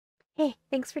Hey,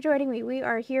 thanks for joining me. We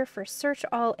are here for Search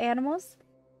All Animals.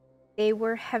 They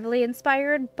were heavily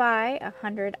inspired by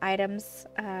 100 items,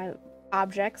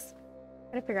 objects. I'm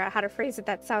trying to figure out how to phrase it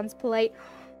that sounds polite.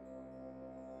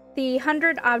 The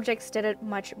 100 objects did it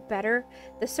much better.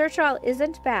 The Search All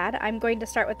isn't bad. I'm going to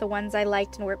start with the ones I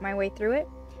liked and work my way through it.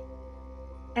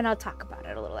 And I'll talk about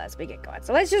it a little as we get going.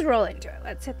 So let's just roll into it.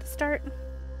 Let's hit the start.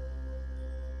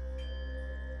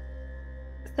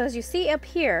 So as you see up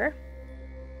here,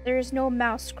 there is no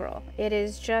mouse scroll. It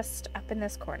is just up in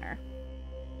this corner.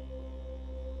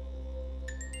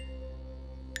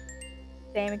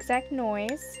 Same exact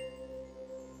noise.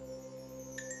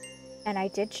 And I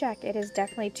did check. It is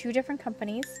definitely two different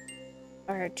companies.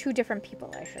 Or two different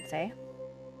people, I should say.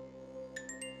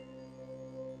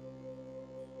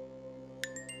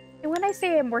 And when I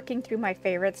say I'm working through my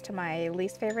favorites to my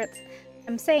least favorites,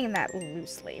 I'm saying that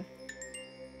loosely.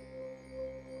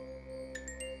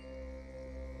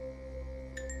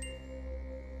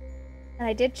 And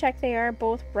I did check they are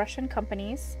both Russian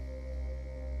companies.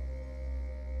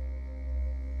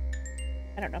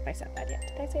 I don't know if I said that yet.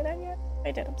 Did I say that yet? I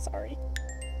did, I'm sorry.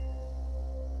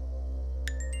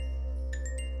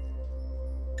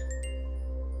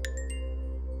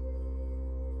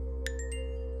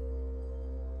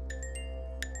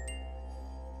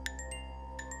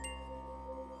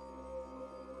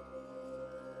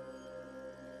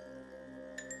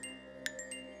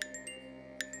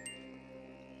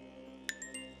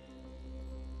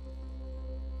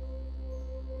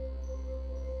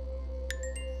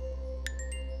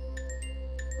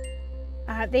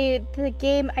 The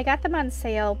game, I got them on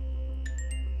sale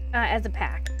as a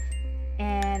pack,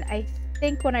 and I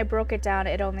think when I broke it down,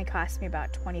 it only cost me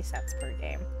about 20 cents per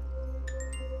game.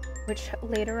 Which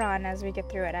later on, as we get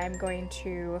through it, I'm going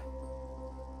to,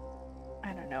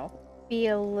 I don't know, be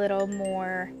a little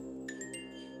more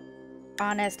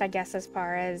honest, I guess, as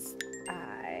far as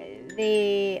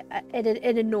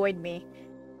it annoyed me.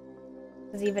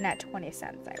 Because even at 20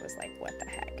 cents, I was like, what the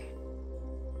heck?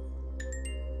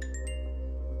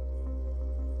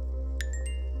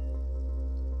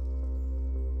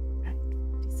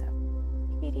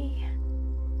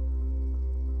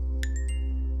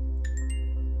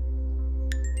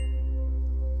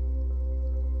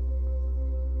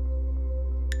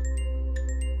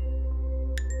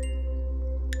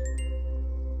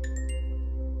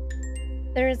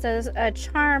 There's a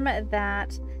charm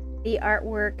that the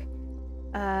artwork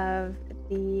of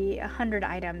the 100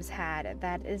 items had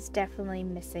that is definitely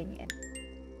missing.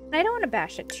 And I don't want to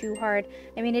bash it too hard.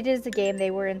 I mean, it is a game. They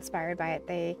were inspired by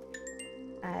it.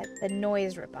 The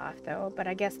noise ripoff, though, but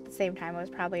I guess at the same time, it was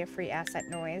probably a free asset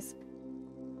noise.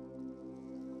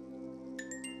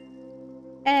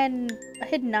 And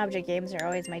hidden object games are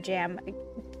always my jam,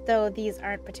 though these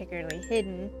aren't particularly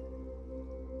hidden.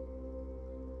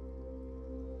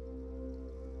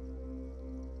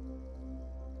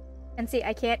 And see,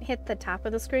 I can't hit the top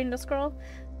of the screen to scroll.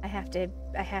 I have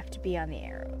to be on the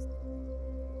arrows.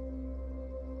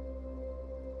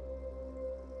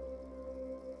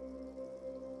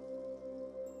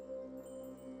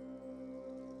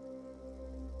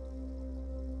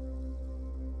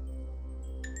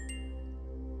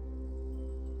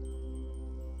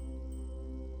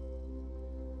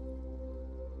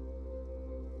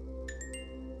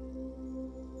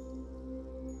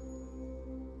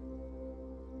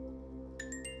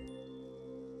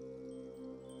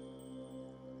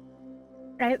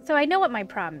 Right, so I know what my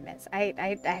problem is.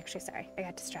 I actually, sorry, I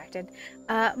got distracted.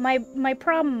 My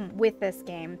problem with this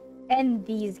game, and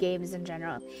these games in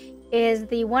general, is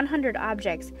the 100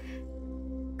 objects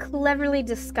cleverly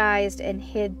disguised and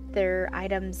hid their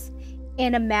items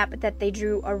in a map that they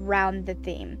drew around the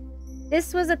theme.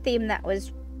 This was a theme that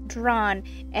was drawn,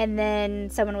 and then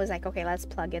someone was like, okay, let's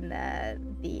plug in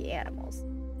the animals.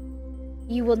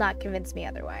 You will not convince me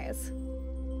otherwise.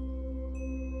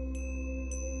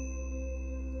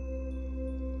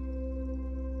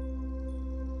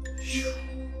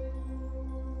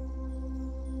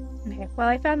 Okay, well,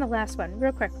 I found the last one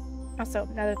real quick. Also,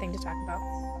 another thing to talk about.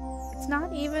 It's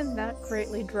not even that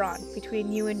greatly drawn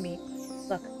between you and me.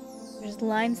 Look, there's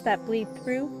lines that bleed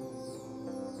through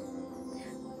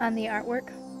on the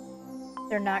artwork.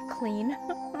 They're not clean.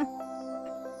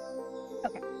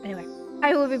 Okay, anyway,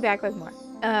 I will be back with more.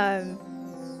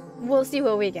 We'll see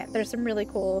what we get. There's some really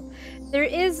cool... There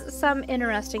is some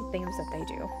interesting things that they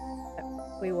do.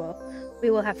 We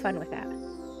will have fun with that.